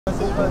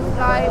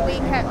Like, we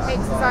kept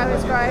pigs as I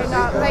was growing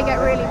up. They get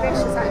really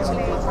vicious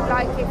actually,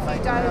 like if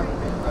you don't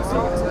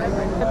talk to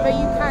them. But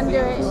you can do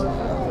it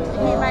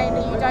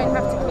humanely, you don't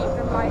have to keep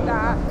them like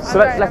that. So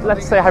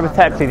let's say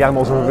hypothetically the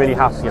animals were really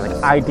happy, like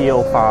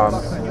ideal farm,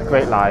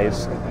 great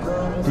lives.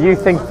 Do you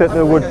think that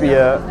there would be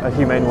a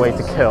humane way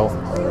to kill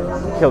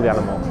the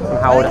animal?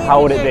 And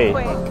how would it be?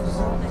 Quick.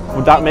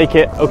 Would that make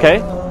it okay?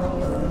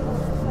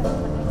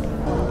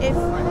 If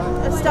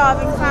a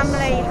starving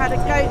family had a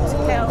goat to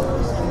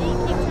kill,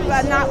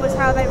 and that was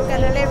how they were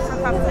going to live for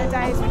a couple of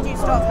days, would you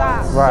stop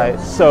that? Right,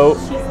 so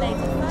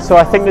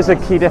I think there's a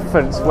key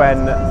difference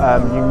when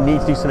you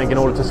need to do something in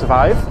order to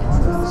survive.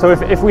 So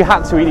if we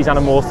had to eat these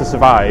animals to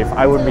survive,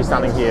 I wouldn't be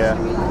standing here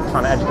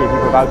trying to educate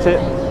people about it,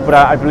 but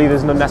I believe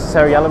there's an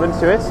unnecessary element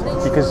to it,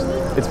 because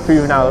it's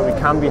proven now that we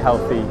can be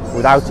healthy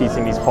without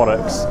eating these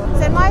products.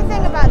 So my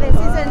thing about this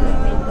isn't,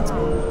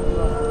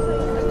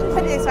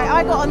 put it this way,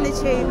 I got on the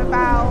tube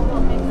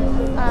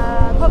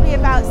probably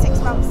about 6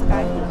 months ago,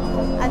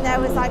 and there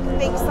was like a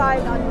big sign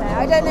on there.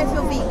 I don't know if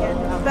you're vegan,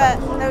 but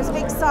there was a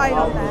big sign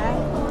on there,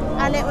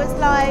 and it was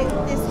like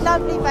this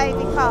lovely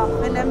baby calf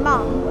and a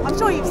mum. I'm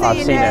sure you've seen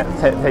I've seen it.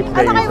 Take your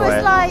and I babies was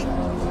away. like,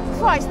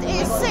 Christ, it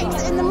is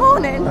 6 in the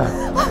morning.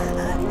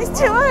 It's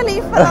too early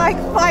for like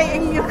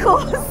fighting your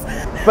cause.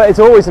 But it's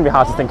always going to be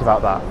hard to think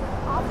about that.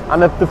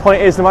 And the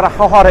point is, no matter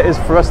how hard it is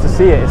for us to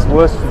see it, it's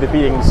worse for the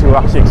beings who are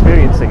actually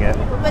experiencing it.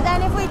 But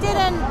then if we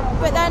didn't,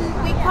 but then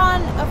we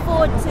can't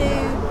afford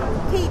to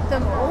keep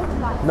them all,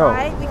 No.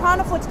 right? We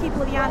can't afford to keep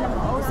all the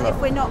animals if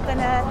we're not going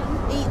to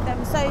eat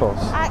them. So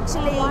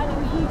actually,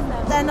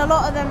 then a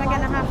lot of them are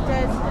going to have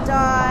to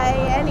die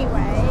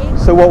anyway.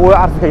 So what we're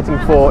advocating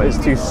for is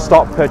to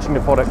stop purchasing the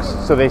products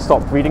so they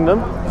stop breeding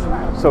them.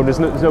 So there's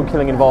no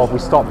killing involved, we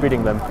stop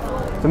breeding them.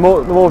 The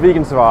more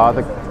vegans there are,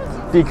 the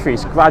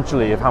decrease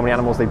gradually of how many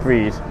animals they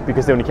breed,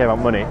 because they only care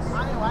about money,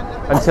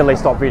 until they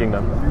stop breeding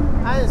them.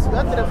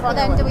 But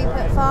then do we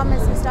put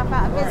farmers and stuff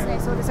out of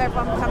business, or does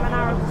everyone become an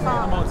arable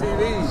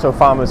farmer? So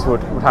farmers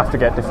would have to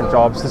get different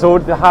jobs.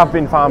 There have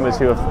been farmers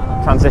who have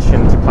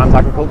transitioned to plant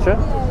agriculture.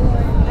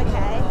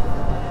 Okay.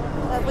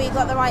 Have we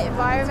got the right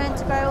environment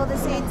to grow all the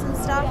seeds and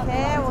stuff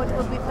here, or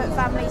would we put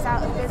families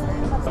out of business?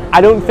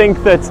 I don't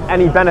think that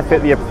any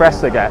benefit the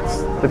oppressor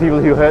gets, the people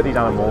who hurt these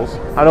animals,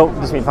 I don't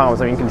just mean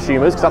farmers, I mean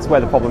consumers, because that's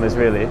where the problem is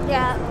really,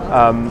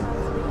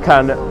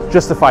 can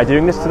justify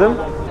doing this to them.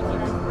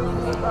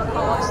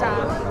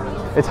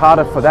 It's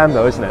harder for them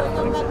though, isn't it?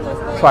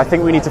 So I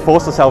think we need to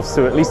force ourselves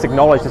to at least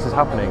acknowledge this is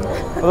happening.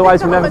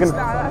 Otherwise we're never going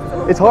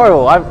to... It's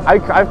horrible.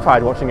 I've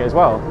tried watching it as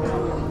well.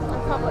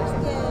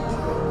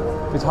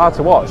 It's hard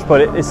to watch,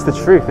 but it's the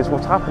truth, it's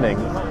what's happening.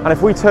 And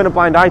if we turn a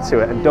blind eye to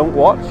it and don't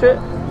watch it,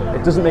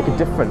 it doesn't make a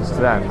difference to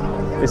them.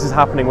 This is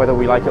happening whether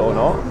we like it or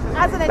not.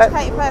 As an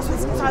educated person,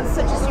 this sounds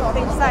such a stupid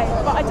thing to say,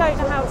 but I don't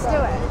know how to do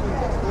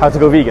it. How to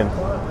go vegan?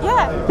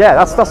 Yeah.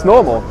 Yeah, that's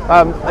normal.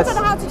 I don't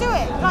know how to do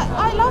it. Like,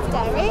 I love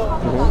dairy.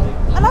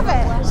 I love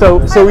it.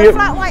 So you're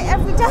flat white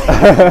every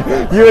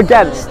day. You're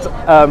against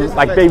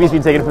like babies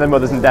being taken from their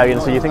mothers in dairy,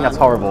 and so you think that's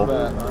horrible,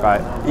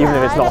 right? Even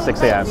if it's not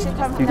 6 a.m.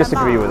 You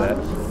disagree with it.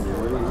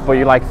 But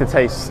you like the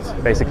taste,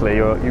 basically.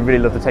 You really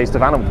love the taste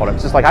of animal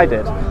products, just like I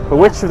did. But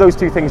which of those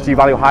two things do you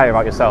value higher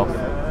about yourself?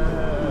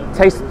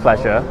 Taste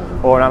pleasure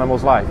or an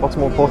animal's life? What's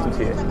more important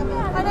to you?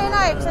 I don't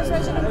know, because I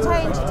suppose you can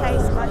change your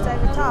taste buds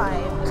over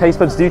time. Taste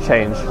buds do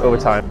change over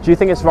time. Do you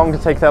think it's wrong to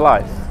take their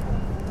life?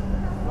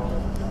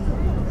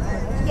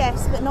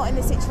 Yes, but not in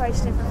the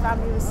situation if a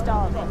family was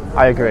starving.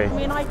 I agree. I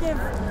mean, I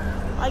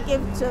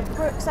give to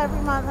Brooks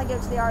every month, I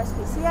give to the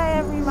RSPCA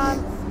every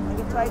month, I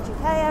give to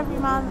OGK every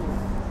month.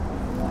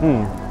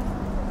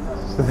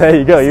 So there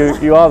you go.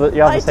 You have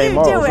the same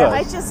morals.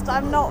 I do it.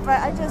 I'm not very.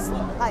 I just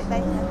like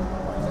bacon.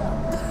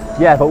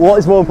 Yeah, but what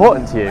is more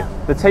important to you?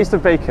 The taste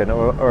of bacon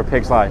or a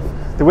pig's life?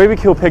 The way we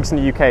kill pigs in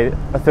the UK,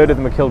 a third of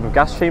them are killed with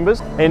gas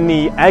chambers. In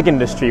the egg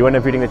industry, when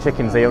they're breeding the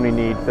chickens, they only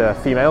need the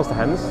females, the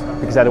hens,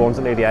 because they're the ones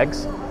that lay the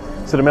eggs.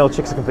 So the male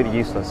chicks are completely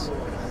useless.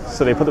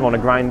 So they put them on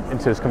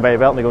into this conveyor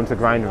belt and they go into a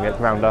grinder and get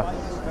ground up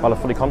while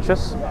they're fully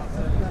conscious.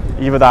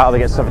 Either that or they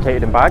get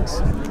suffocated in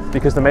bags,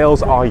 because the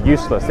males are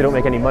useless, they don't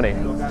make any money.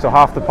 So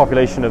half the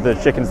population of the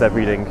chickens they're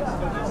breeding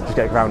just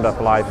get ground up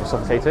alive and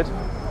suffocated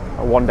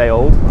at 1 day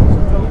old.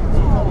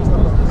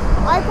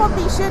 I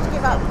probably should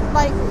give up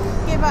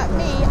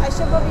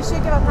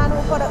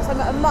animal products. I'm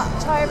at a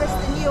much higher risk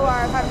than you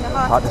are of having a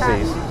heart attack.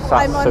 Disease.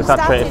 I'm on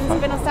statins,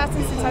 I've been on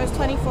statins since I was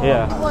 24.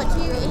 Yeah. What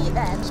do you eat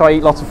then? So I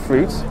eat lots of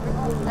fruit.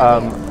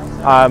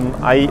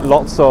 I eat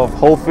lots of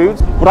whole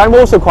foods, but I'm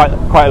also quite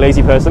a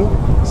lazy person.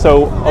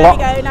 So There you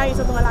go, now you're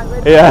talking my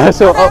language. Yeah,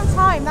 so I don't have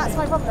time, that's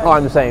my problem. Oh,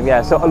 I'm the same,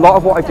 yeah. So a lot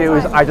of what I do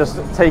is I just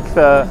take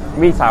the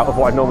meat out of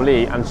what I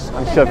normally eat and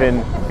shove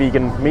in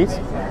vegan meat.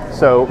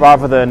 So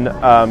rather than... oh,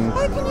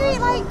 can you eat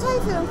like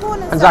tofu and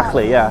corn and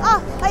Exactly, stuff? yeah.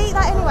 Ah, I eat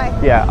that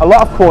anyway. Yeah, a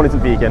lot of corn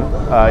isn't vegan, you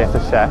have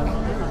to check.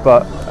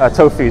 But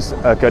tofu's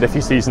good if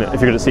you season it,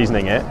 if you're good at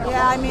seasoning it.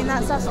 Yeah, I mean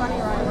that's funny,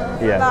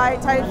 right? Yeah.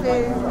 Like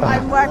tofu,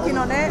 I'm working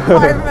on it.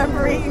 I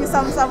remember eating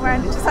some somewhere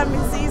and it just hadn't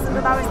been seasoned,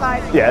 and I was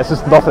like, yeah, it's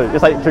just nothing.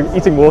 It's like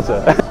eating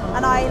water.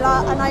 And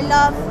I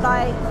love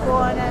like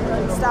corn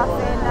and stuff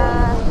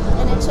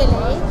in a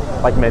chili.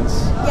 Like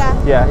mince.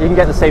 Yeah. Yeah, you can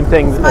get the same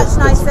thing. It's much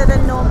nicer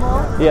than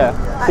normal. Yeah.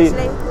 Actually.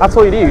 See, that's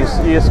all you do. You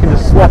just can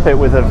just swap it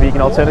with a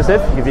vegan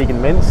alternative. You get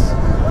vegan mince.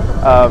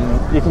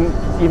 You can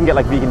even get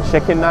like vegan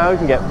chicken now. You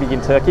can get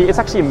vegan turkey. It's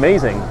actually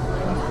amazing.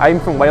 I'm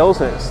from Wales,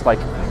 and it's like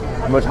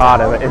much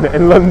harder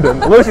in London.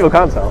 Most people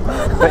can't tell,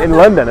 but in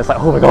London, it's like,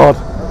 oh my god.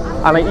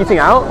 And like eating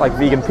out, like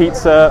vegan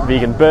pizza,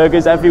 vegan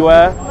burgers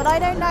everywhere. But I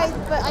don't know.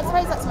 But I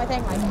suppose that's my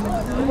thing. Like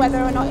whether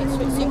or not it's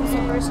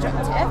super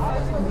restrictive.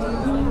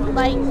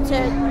 Like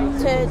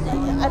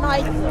and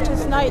I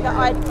just know that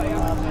I'd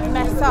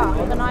mess up,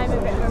 and I'm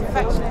a bit of a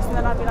perfectionist, and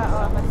then I'd be like, oh,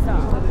 I messed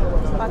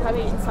up. Like I've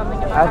eaten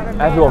something and I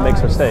haven't Everyone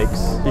makes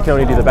mistakes. You can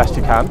only do the best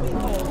you can.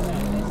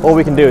 All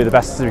we can do the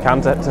best as we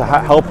can to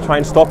help try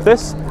and stop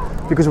this,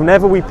 because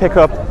whenever we pick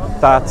up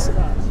that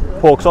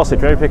pork sausage,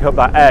 whenever we pick up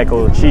that egg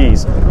or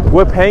cheese,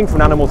 we're paying for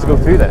an animal to go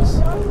through this.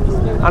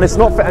 And it's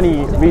not for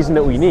any reason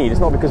that we need. It's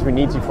not because we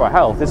need to for our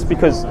health. It's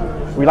because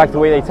we like the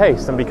way they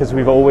taste, and because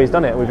we've always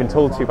done it. We've been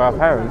told to by our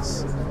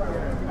parents.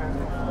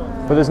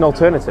 But there's an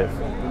alternative.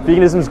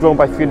 Veganism's grown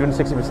by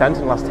 360%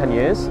 in the last 10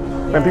 years.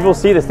 When people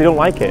see this, they don't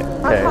like it.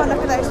 I can't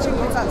look at those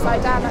chickens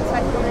upside down. That's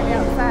making me really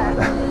upset.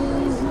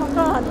 I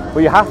can't.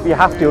 Well, you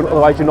have to,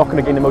 otherwise you're not going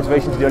to gain the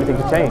motivation to do anything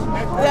to change.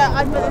 Yeah,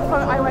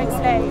 I won't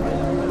sleep.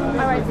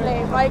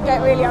 I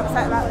get really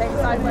upset about things.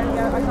 I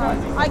can't.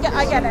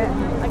 I get it.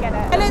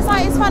 And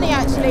it's funny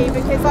actually,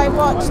 because I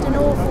watched an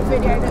awful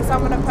video that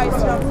someone had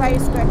posted on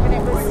Facebook, and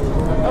it was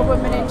a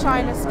woman in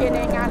China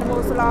skinning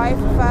animals alive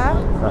for fur,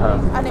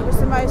 and it was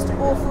the most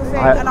awful thing,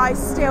 and I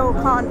still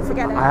can't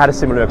forget it. I had a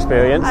similar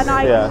experience. And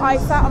I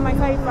sat on my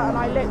sofa and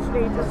I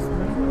literally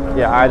just...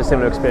 Yeah, I had a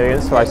similar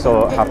experience, so I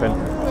saw it happen.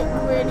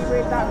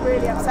 That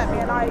really upset me,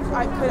 and I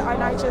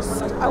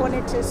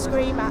wanted to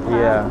scream at her.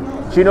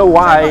 Yeah. Do you know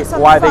why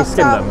they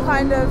skin them?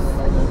 Kind of.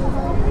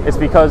 It's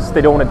because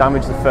they don't want to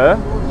damage the fur.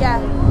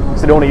 Yeah.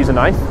 So they don't want to use a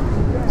knife.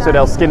 No. So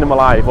they'll skin them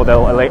alive, or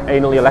they'll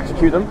anally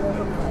electrocute them.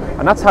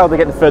 And that's how they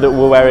get the fur that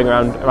we're wearing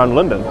around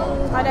London.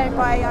 I won't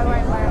wear any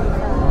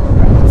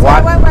fur. So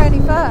I won't wear any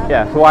fur.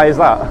 Yeah, so why is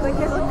that?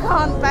 Because I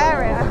can't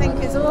bear it. I think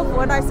it's awful.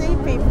 When I see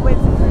people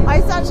I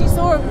actually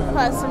saw a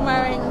person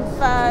wearing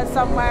fur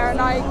somewhere,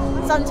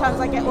 and sometimes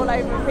I get all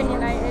over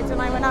opinionated,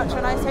 and I went up to her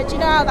and I said, do you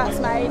know how that's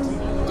made?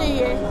 Do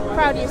you?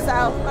 Proud of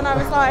yourself? And I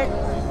was like...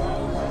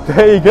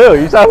 There you go,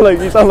 you sound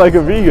like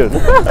a vegan.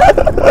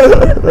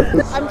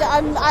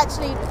 I'm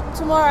actually,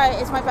 tomorrow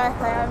is my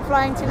birthday. I'm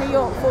flying to New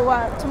York for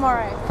work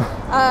tomorrow.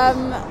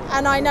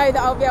 And I know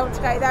that I'll be able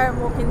to go there and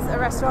walk into a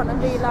restaurant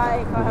and be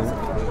like, I'll have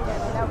something vegan,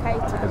 and they'll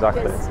cater.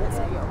 Exactly. Because it's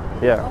New York.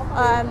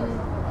 Yeah.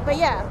 But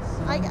yeah,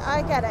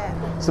 I get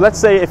it. So let's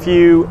say if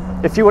you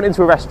went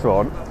into a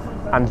restaurant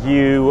and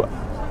you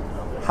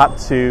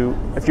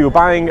if you were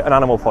buying an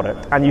animal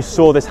product and you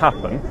saw this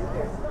happen,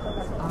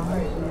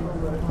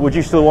 would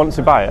you still want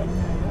to buy it?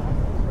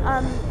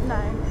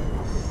 No.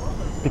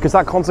 Because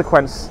that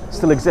consequence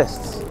still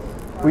exists.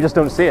 We just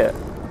don't see it.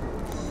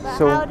 But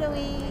so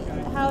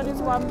how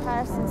does one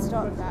person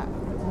stop that?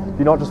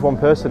 You're not just one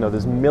person, though.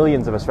 There's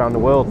millions of us around the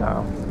world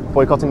now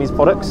boycotting these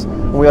products,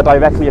 and we are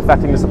directly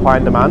affecting the supply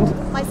and demand.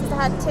 My sister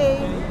had 2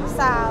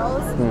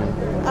 sows,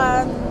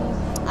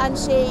 and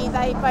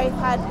they both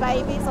had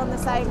babies on the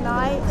same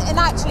night. And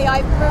actually,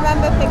 I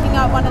remember picking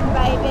up one of the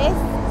babies,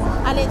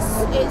 and it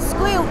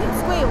squealed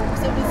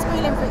because it was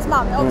squealing for its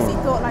mum. It obviously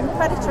thought like a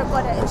predator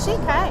got it, and she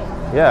came.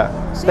 Yeah,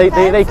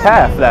 they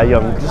care for their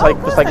young, just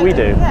like we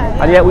do,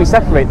 and yet we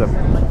separate them.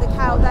 The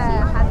cow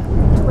there had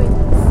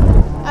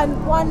twins,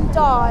 and one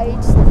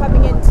died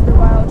coming into the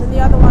world, and the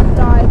other one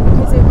died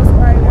because it wasn't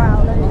very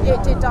well, and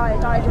it did die.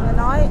 It died in the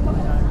night,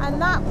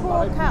 and that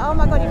poor cat. Oh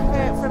my God, you can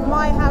hear it from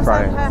my house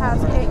and her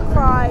house. It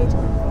cried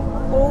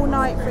all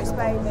night for its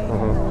baby.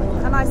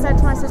 And I said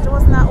to my sister,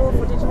 wasn't that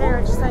awful? Did you hear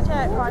it? She said,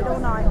 yeah, it cried all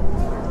night.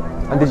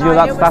 And did you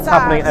know that's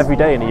happening every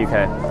day in the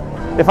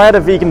UK? If I had a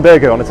vegan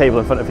burger on the table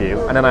in front of you,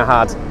 and then I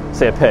had,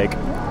 say, a pig,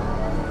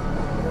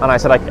 and I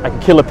said I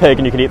could kill a pig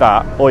and you can eat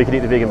that, or you can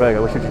eat the vegan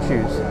burger, which would you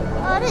choose?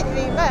 I'd eat the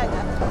vegan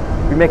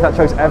burger. We make that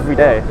choice every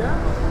day.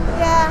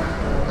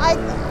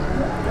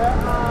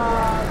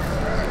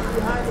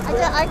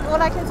 Yeah,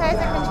 all I can say is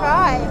I can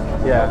try.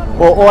 Yeah,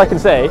 well, all I can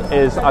say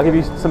is I'll give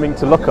you something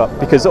to look up,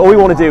 because all we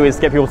want to do is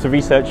get people to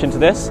research into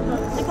this.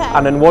 Okay.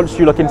 And then once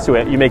you look into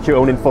it, you make your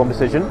own informed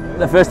decision.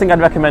 The first thing I'd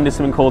recommend is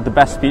something called The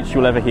Best Speech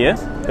You'll Ever Hear.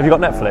 Have you got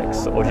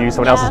Netflix, or do you use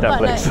someone else's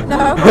Netflix?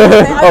 No.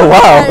 Oh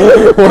wow,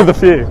 one of the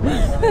few.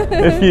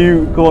 If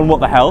you go on What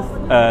the Health,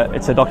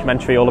 it's a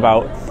documentary all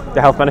about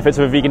the health benefits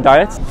of a vegan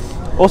diet.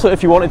 Also,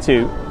 if you wanted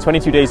to,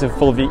 22 days of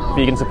full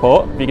vegan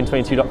support,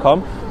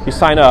 vegan22.com, you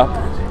sign up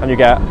and you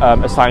get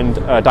assigned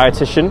a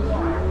dietitian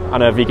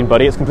and a vegan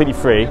buddy. It's completely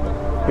free.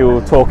 He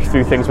will talk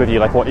through things with you,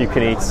 like what you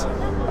can eat.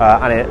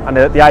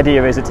 The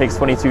idea is it takes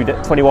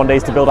 21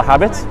 days to build a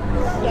habit.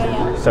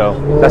 Yeah. So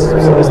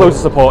there's loads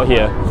of support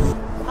here.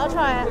 I'll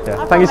try it.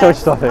 Yeah. Thank you so much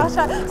for stopping. I'll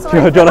try it. Do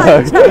you want a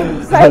hug?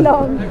 So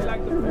long.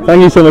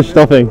 Thank you so much for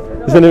stopping.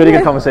 It's been a really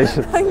good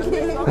conversation. Thank you.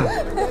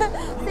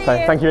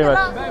 Thank you very much.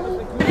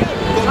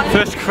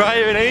 First cry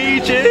in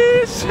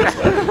ages!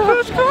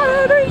 First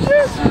cry in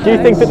ages! Do you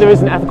think that there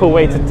is an ethical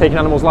way to take an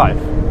animal's life?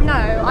 No,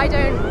 I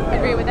don't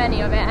agree with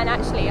any of it, and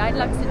actually I'd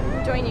love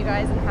to join you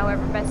guys in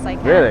however best I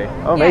can. Really?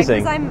 Oh,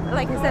 amazing. Yeah, because I'm,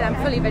 like I said, I'm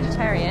fully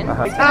vegetarian.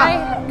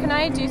 Can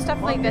I do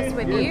stuff like this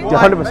with you?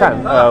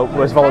 100%.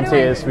 We're as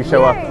volunteers, we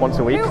show up once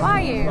a week. Who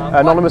are you?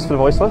 Anonymous for the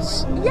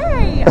Voiceless.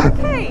 Yay!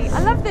 Okay,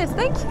 I love this,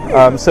 thank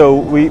you. So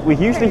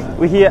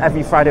we're here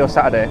every Friday or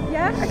Saturday.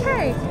 Yeah,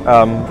 okay.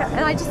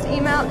 And I just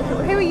emailed,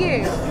 who are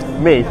you?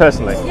 Me,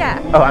 personally? Yeah.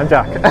 Oh, I'm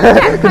Jack.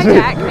 Yeah, hi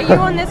Jack. Are you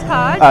on this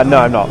card? No,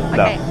 I'm not.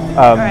 Okay. No.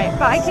 Alright,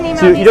 but I can email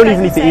So you don't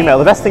even need to email.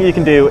 The best thing you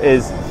can do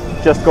is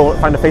just go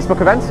find a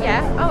Facebook event.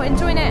 Yeah. Oh, and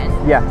join in.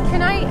 Yeah.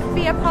 Can I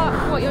be a part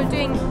of what you're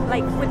doing,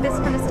 like with this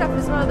kind of stuff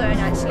as well, though, and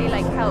actually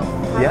like help,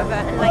 however,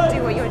 and like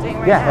do what you're doing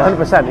right now? Yeah,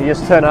 100%. You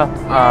just turn up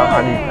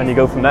and you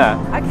go from there.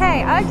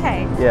 Okay.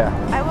 Okay. Yeah.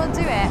 I will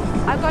do it.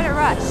 I've got to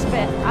rush,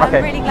 but I'm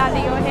really glad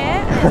that you're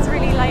here. And it's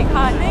really like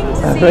heartening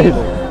to see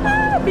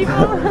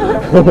people.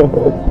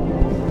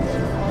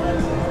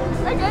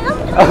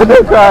 Oh,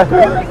 don't cry.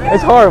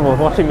 It's horrible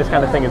watching this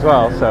kind of thing as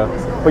well. So,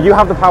 but you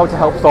have the power to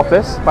help stop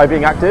this by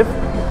being active.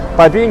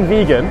 By being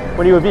vegan,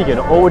 when you were vegan,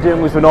 all we're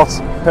doing was we're not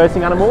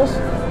hurting animals,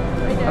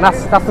 and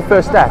that's the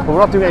first step. But we're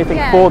not doing anything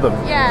for them.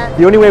 Yeah.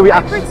 The only way we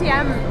I pretty much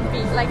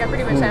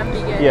am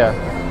vegan. Yeah.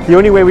 The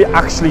only way we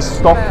actually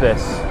stop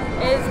this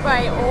is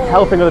by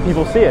helping other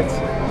people see it.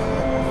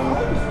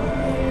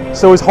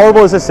 So as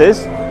horrible as this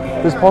is,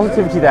 there's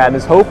positivity there and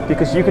there's hope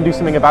because you can do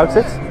something about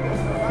it.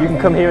 You can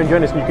come here and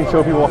join us and you can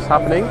show people what's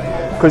happening.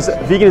 Because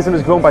veganism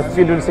has grown by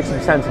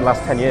 360% in the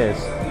last 10 years.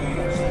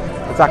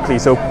 Exactly,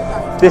 so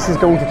this is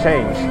going to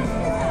change.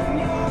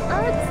 I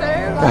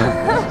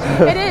hope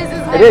so. It is,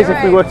 isn't it? It is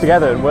if we work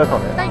together and work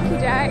on it. Thank you,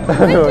 Jack.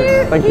 Thank you.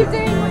 Thank you. Keep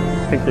doing what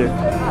Thank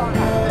you.